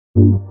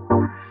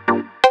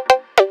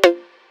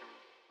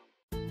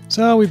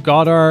So we've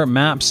got our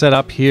map set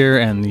up here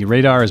and the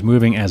radar is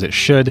moving as it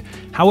should.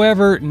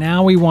 However,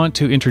 now we want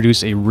to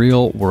introduce a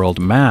real world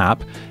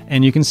map.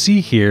 And you can see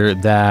here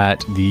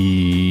that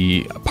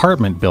the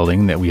apartment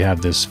building that we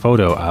have this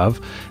photo of,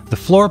 the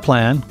floor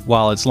plan,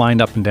 while it's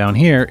lined up and down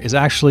here, is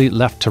actually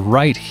left to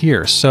right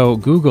here. So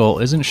Google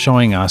isn't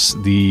showing us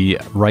the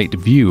right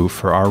view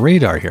for our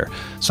radar here.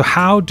 So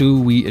how do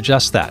we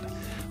adjust that?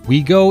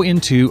 We go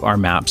into our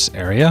maps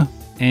area,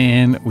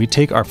 and we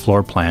take our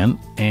floor plan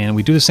and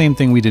we do the same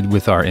thing we did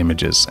with our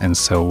images. And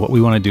so what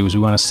we want to do is we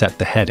want to set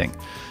the heading.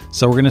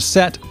 So we're going to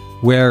set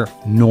where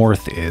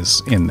north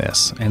is in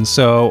this. And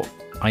so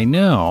I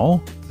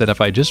know that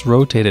if I just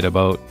rotate it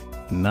about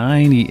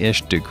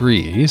 90-ish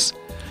degrees,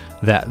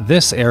 that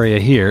this area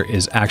here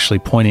is actually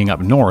pointing up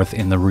north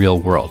in the real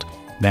world.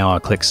 Now I'll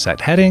click set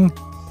heading,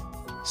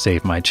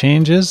 save my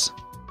changes,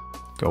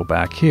 go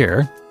back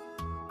here.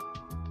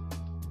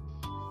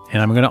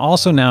 And I'm going to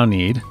also now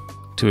need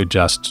to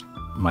adjust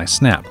my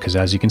snap, because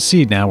as you can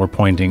see now we're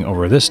pointing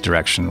over this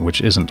direction,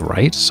 which isn't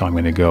right. So I'm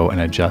going to go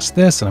and adjust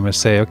this, and I'm going to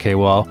say, okay,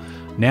 well,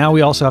 now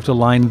we also have to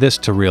align this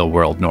to real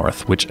world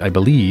north, which I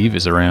believe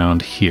is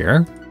around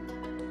here.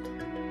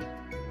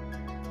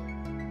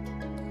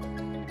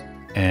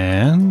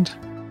 And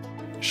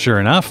sure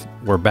enough,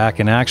 we're back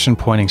in action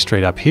pointing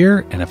straight up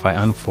here. And if I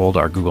unfold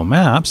our Google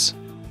Maps,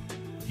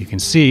 you can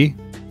see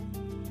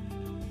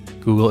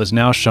Google is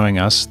now showing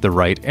us the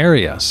right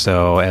area.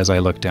 So as I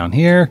look down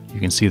here, you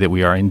can see that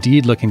we are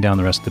indeed looking down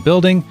the rest of the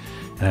building.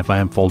 And if I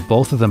unfold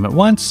both of them at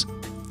once,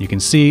 you can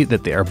see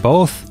that they are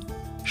both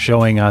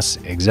showing us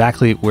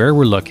exactly where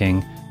we're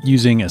looking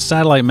using a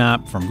satellite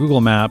map from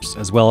Google Maps,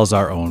 as well as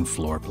our own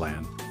floor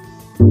plan.